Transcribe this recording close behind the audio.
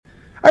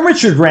I'm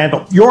Richard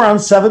Randall. You're on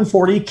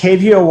 740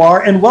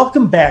 KVOR, and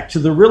welcome back to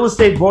the Real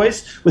Estate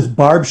Voice with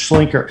Barb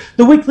Schlinker,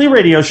 the weekly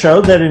radio show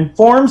that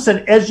informs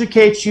and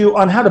educates you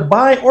on how to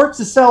buy or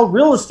to sell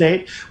real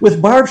estate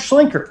with Barb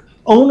Schlinker,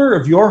 owner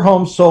of Your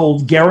Home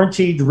Sold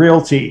Guaranteed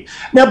Realty.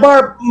 Now,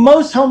 Barb,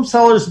 most home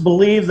sellers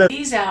believe that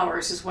these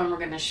hours is when we're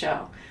going to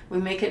show. We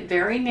make it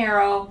very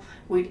narrow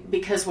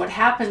because what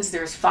happens,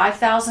 there's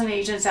 5,000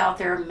 agents out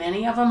there.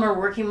 Many of them are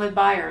working with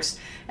buyers,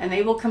 and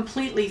they will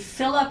completely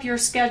fill up your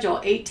schedule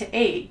 8 to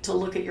 8 to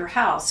look at your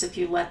house if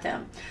you let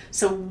them.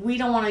 So we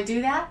don't want to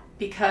do that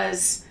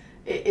because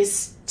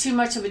it's too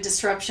much of a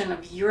disruption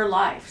of your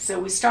life. So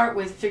we start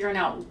with figuring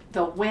out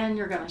the when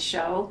you're going to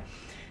show,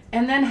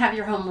 and then have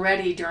your home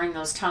ready during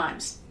those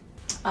times.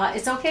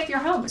 It's okay if you're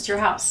home, it's your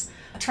house.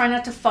 Try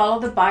not to follow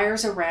the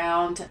buyers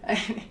around.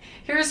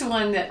 Here's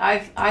one that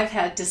I've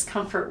had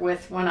discomfort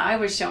with when I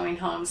was showing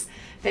homes,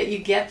 that you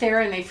get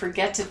there and they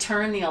forget to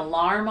turn the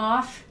alarm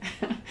off.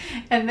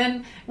 And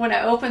then when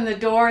I open the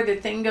door, the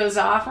thing goes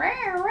off.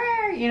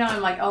 You know,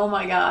 I'm like, oh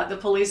my God, the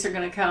police are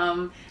going to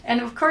come. And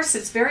of course,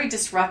 it's very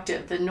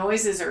disruptive. The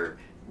noises are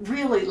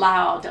really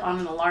loud on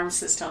an alarm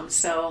system.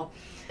 So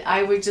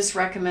I would just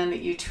recommend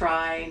that you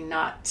try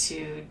not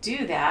to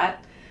do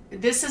that.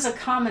 This is a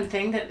common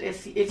thing, that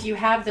if you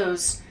have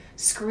those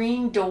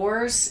screen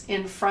doors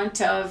in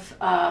front of,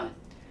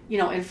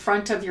 in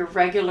front of your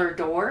regular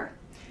door,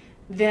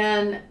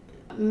 then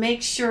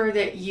make sure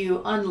that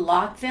you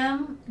unlock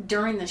them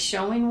during the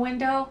showing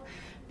window,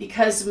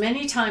 because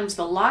many times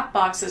the lock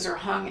boxes are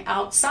hung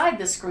outside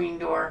the screen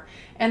door,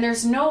 and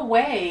there's no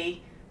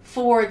way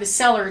for the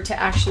seller to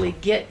actually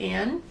get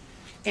in,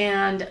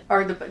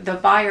 or the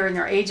buyer and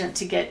their agent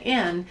to get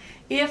in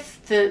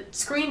if the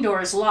screen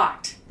door is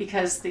locked,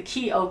 because the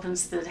key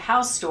opens the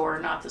house door,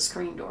 not the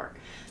screen door.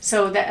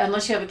 So that,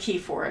 unless you have a key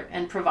for it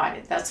and provide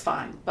it, that's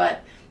fine.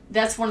 But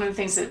that's one of the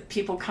things that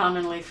people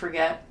commonly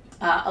forget.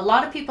 A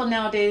lot of people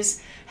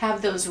nowadays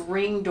have those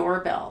Ring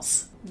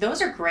doorbells.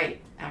 Those are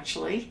great,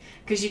 actually,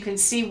 because you can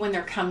see when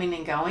they're coming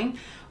and going.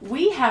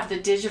 We have the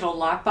digital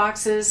lock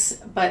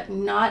boxes, but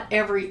not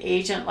every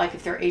agent, like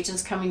if their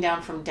agent's coming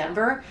down from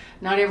Denver,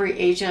 not every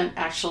agent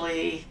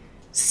actually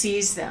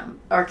sees them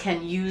or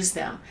can use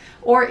them.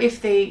 Or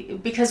if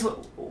because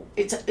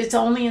it's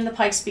only in the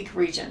Pikes Peak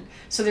region.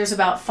 So there's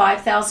about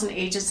 5,000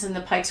 agents in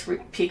the Pikes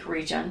Peak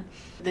region.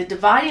 The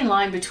dividing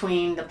line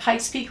between the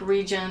Pikes Peak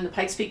region, the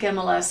Pikes Peak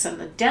MLS,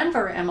 and the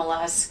Denver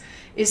MLS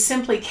is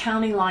simply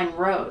County Line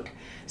Road.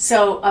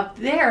 So up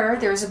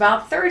there's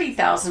about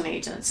 30,000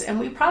 agents, and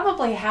we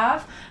probably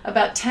have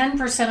about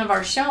 10% of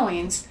our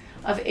showings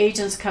of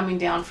agents coming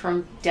down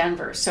from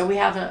Denver. So we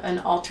have an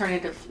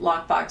alternative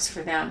lockbox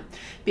for them,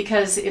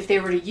 because if they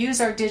were to use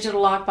our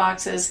digital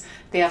lockboxes,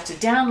 they have to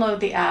download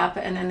the app,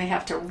 and then they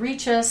have to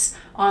reach us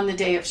on the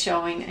day of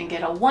showing and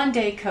get a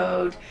 1-day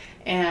code.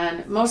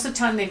 And most of the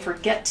time they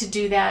forget to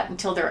do that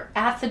until they're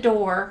at the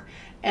door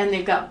and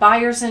they've got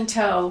buyers in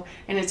tow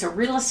and it's a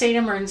real estate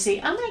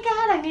emergency. Oh my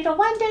God, I need a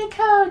 1-day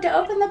code to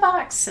open the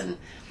box. And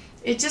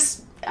it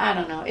just, I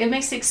don't know, it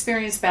makes the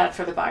experience bad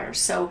for the buyers.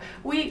 So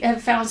we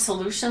have found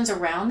solutions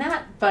around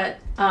that. But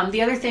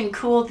the other thing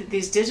cool that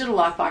these digital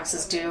lock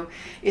boxes do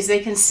is they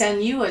can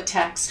send you a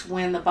text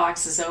when the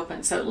box is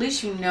open. So at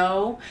least you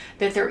know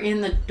that they're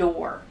in the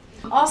door.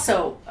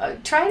 Also,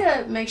 try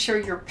to make sure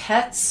your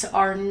pets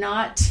are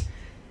not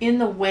in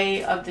the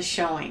way of the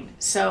showing.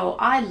 So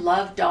I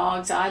love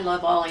dogs. I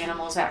love all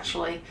animals,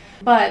 actually.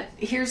 But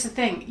here's the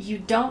thing. You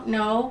don't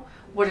know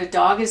what a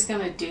dog is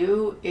going to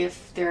do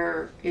if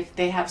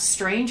they have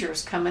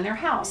strangers come in their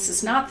house.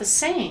 It's not the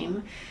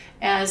same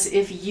as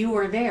if you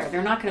were there.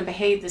 They're not going to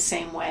behave the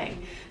same way.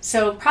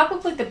 So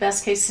probably the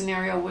best case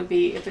scenario would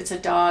be, if it's a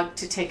dog,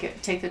 to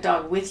take the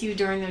dog with you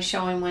during those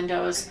showing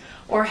windows,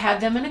 or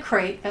have them in a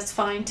crate. That's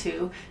fine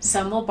too.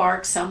 Some will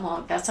bark, some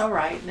won't. That's all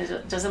right.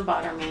 It doesn't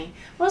bother me.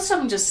 Most of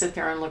them just sit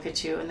there and look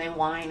at you, and they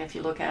whine if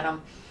you look at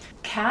them.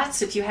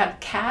 Cats, if you have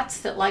cats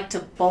that like to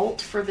bolt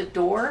for the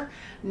door,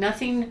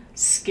 nothing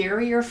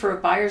scarier for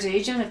a buyer's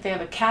agent if they have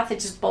a cat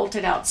that just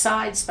bolted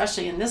outside,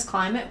 especially in this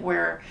climate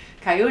where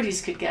coyotes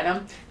could get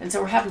them, and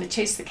so we're having to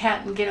chase the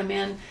cat and get them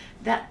in.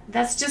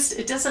 That's just,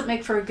 it doesn't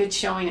make for a good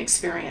showing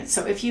experience.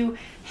 So if you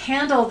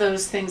handle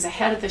those things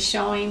ahead of the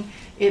showing,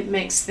 it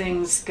makes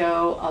things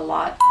go a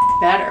lot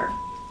better.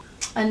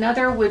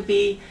 Another would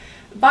be,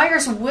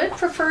 buyers would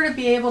prefer to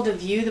be able to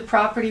view the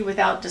property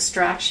without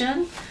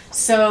distraction.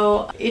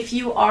 So if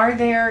you are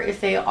there,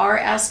 if they are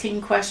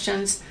asking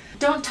questions,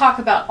 don't talk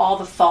about all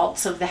the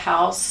faults of the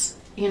house.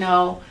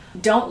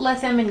 Don't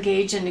let them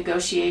engage in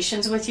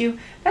negotiations with you.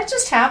 That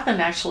just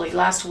happened actually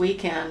last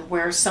weekend,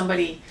 where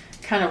somebody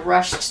kind of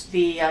rushed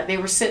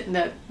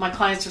my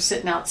clients were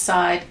sitting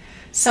outside.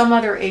 Some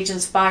other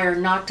agent's buyer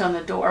knocked on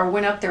the door, or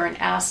went up there and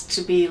asked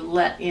to be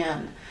let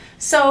in.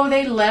 So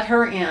they let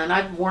her in.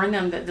 I've warned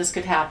them that this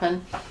could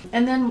happen.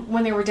 And then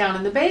when they were down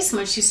in the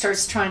basement, she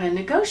starts trying to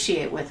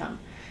negotiate with them.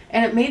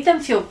 And it made them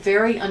feel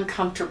very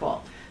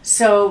uncomfortable.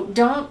 So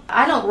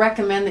I don't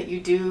recommend that you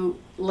do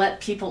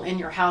let people in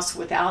your house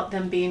without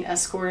them being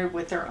escorted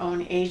with their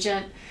own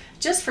agent.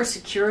 just for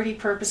security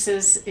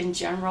purposes in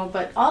general,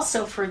 but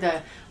also for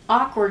the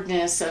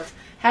awkwardness of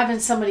having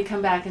somebody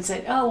come back and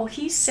say, oh, well,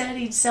 he said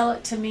he'd sell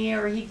it to me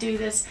or he'd do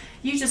this.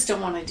 You just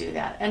don't want to do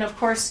that. And of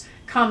course,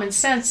 common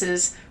sense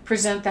is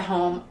present the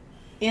home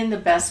in the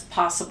best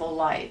possible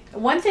light.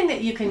 One thing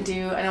that you can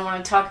do, and I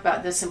want to talk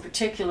about this in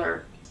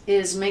particular,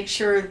 is make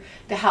sure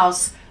the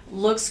house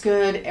looks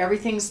good,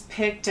 everything's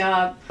picked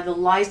up, the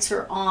lights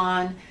are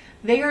on.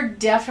 They are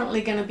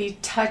definitely going to be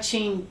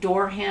touching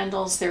door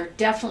handles. They're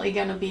definitely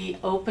going to be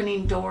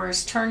opening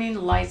doors, turning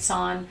lights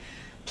on.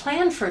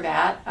 Plan for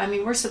that. I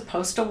mean, we're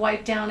supposed to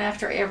wipe down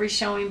after every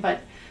showing,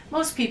 but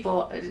most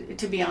people,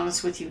 to be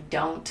honest with you,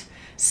 don't.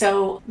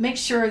 So make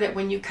sure that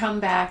when you come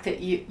back that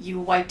you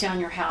wipe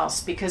down your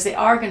house, because they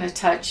are going to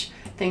touch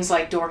things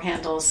like door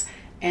handles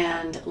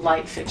and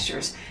light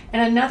fixtures.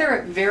 And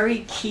another very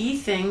key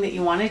thing that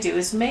you want to do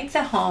is make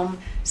the home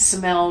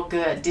smell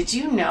good. Did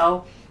you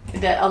know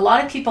that a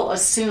lot of people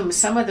assume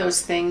some of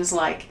those things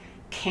like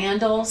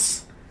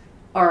candles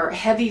or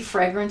heavy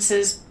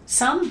fragrances,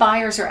 some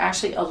buyers are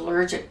actually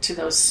allergic to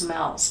those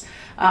smells.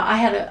 I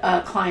had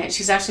a client,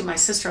 she's actually my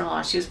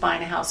sister-in-law, she was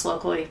buying a house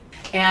locally,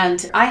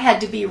 and I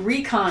had to be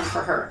recon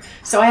for her.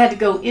 So I had to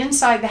go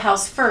inside the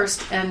house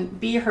first and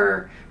be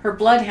her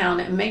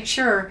bloodhound and make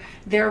sure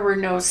there were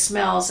no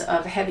smells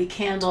of heavy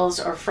candles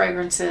or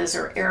fragrances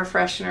or air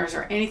fresheners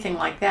or anything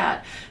like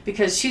that,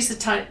 because she's the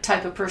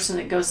type of person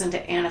that goes into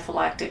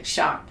anaphylactic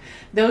shock.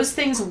 Those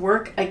things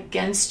work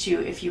against you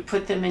if you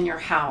put them in your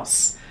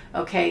house.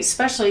 Okay,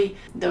 especially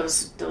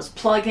those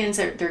plug-ins,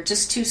 they're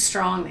just too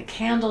strong. The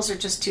candles are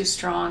just too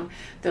strong.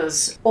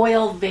 Those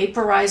oil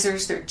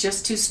vaporizers, they're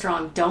just too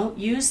strong. Don't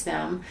use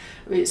them.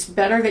 It's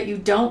better that you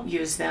don't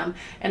use them.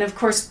 And of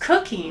course,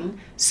 cooking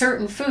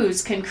certain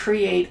foods can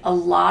create a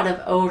lot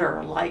of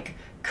odor, like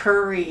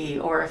curry,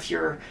 or if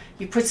you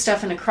put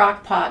stuff in a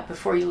crock pot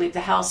before you leave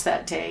the house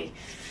that day.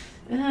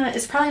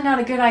 It's probably not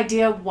a good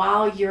idea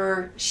while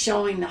you're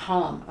showing the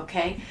home,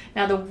 okay?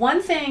 Now, the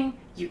one thing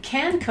you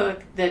can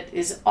cook that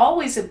is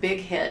always a big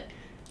hit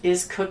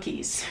is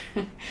cookies.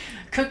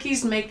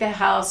 Cookies make the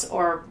house,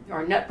 or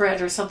nut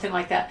bread or something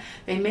like that,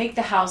 they make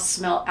the house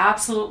smell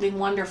absolutely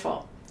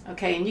wonderful.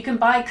 Okay, and you can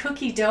buy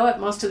cookie dough at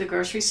most of the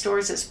grocery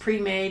stores. It's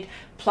pre-made.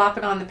 Plop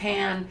it on the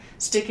pan,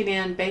 stick it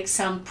in, bake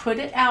some, put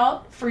it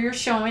out for your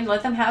showing.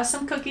 Let them have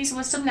some cookies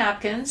with some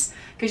napkins,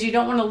 because you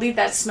don't want to leave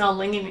that smell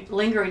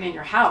lingering in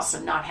your house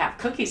and not have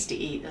cookies to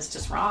eat. That's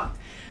just wrong.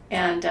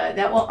 And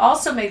that will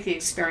also make the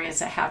experience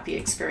a happy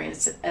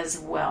experience as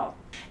well.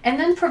 And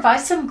then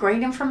provide some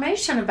great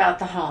information about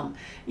the home.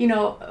 You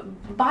know,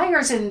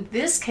 buyers in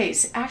this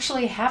case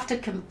actually have to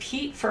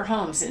compete for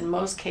homes in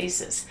most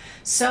cases.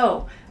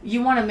 So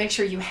you want to make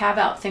sure you have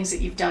out things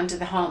that you've done to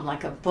the home,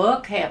 like a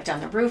book. Hey, I've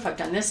done the roof, I've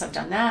done this, I've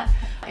done that.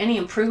 Any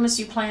improvements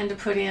you plan to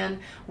put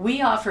in.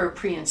 We offer a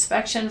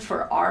pre-inspection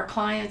for our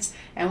clients,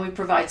 and we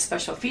provide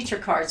special feature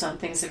cards on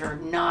things that are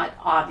not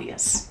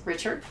obvious.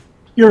 Richard?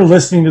 You're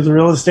listening to The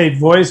Real Estate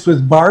Voice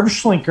with Barb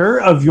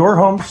Schlinker of Your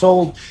Home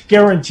Sold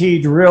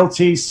Guaranteed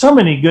Realty. So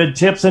many good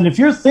tips. And if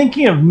you're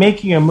thinking of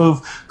making a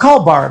move,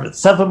 call Barb at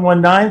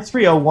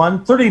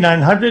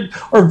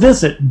 719-301-3900 or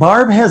visit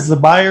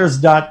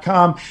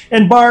barbhasthebuyers.com.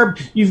 And Barb,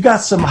 you've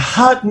got some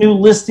hot new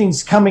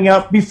listings coming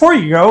up. Before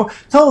you go,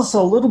 tell us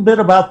a little bit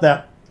about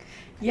that.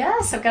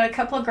 Yes, I've got a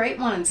couple of great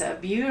ones. A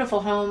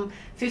beautiful home,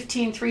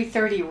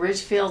 15330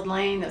 Ridgefield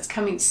Lane, that's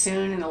coming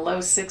soon in the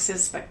low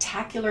sixes.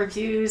 Spectacular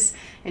views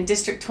in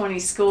District 20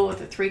 School with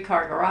a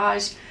 3-car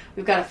garage.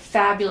 We've got a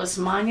fabulous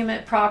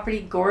monument property,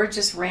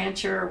 gorgeous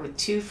rancher with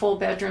 2 full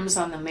bedrooms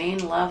on the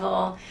main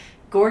level.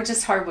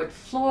 Gorgeous hardwood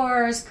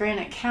floors,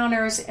 granite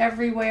counters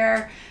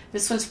everywhere.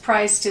 This one's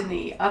priced in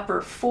the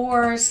upper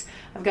 4s.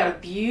 I've got a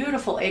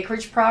beautiful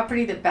acreage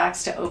property that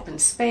backs to open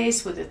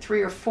space with a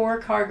 3 or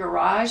 4-car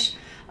garage.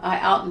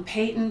 Out in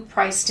Peyton,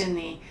 priced at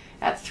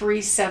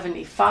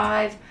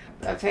 $375.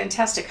 A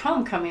fantastic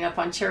home coming up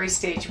on Cherry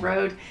Stage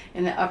Road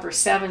in the upper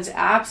 7s.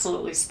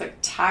 Absolutely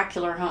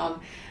spectacular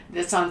home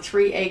that's on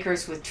 3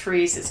 acres with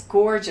trees. It's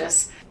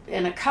gorgeous.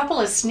 And a couple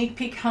of sneak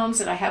peek homes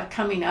that I have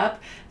coming up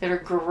that are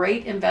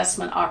great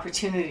investment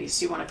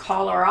opportunities. You want to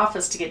call our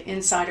office to get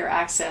insider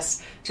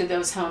access to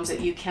those homes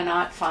that you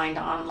cannot find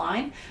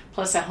online,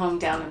 plus a home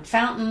down in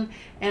Fountain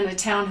and a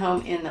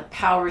townhome in the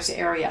Powers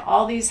area.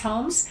 All these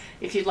homes,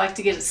 if you'd like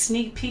to get a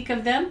sneak peek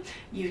of them,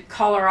 you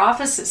call our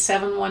office at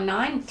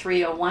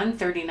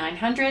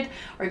 719-301-3900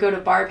 or go to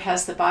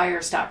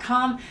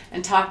barbhasthebuyers.com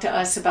and talk to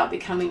us about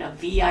becoming a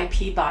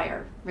VIP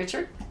buyer.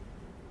 Richard?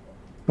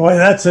 Boy,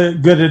 that's a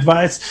good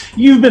advice.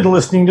 You've been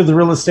listening to The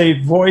Real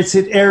Estate Voice.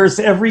 It airs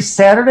every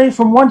Saturday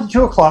from 1 to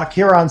 2 o'clock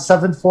here on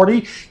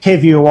 740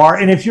 KVOR.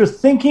 And if you're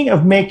thinking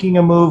of making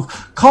a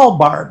move, call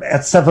Barb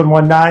at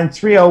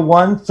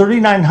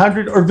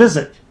 719-301-3900 or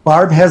visit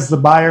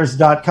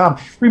barbhasthebuyers.com.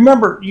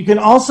 Remember, you can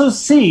also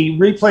see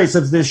replays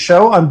of this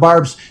show on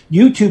Barb's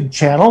YouTube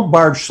channel,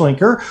 Barb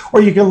Schlinker,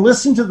 or you can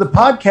listen to the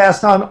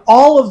podcast on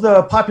all of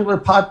the popular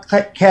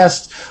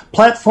podcast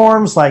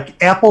platforms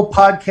like Apple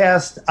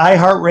Podcast,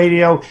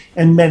 iHeartRadio,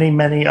 and many,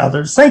 many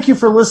others. Thank you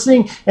for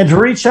listening, and to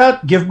reach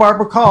out, give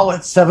Barb a call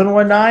at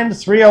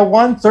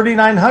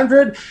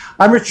 719-301-3900.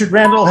 I'm Richard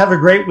Randall. Have a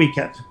great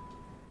weekend.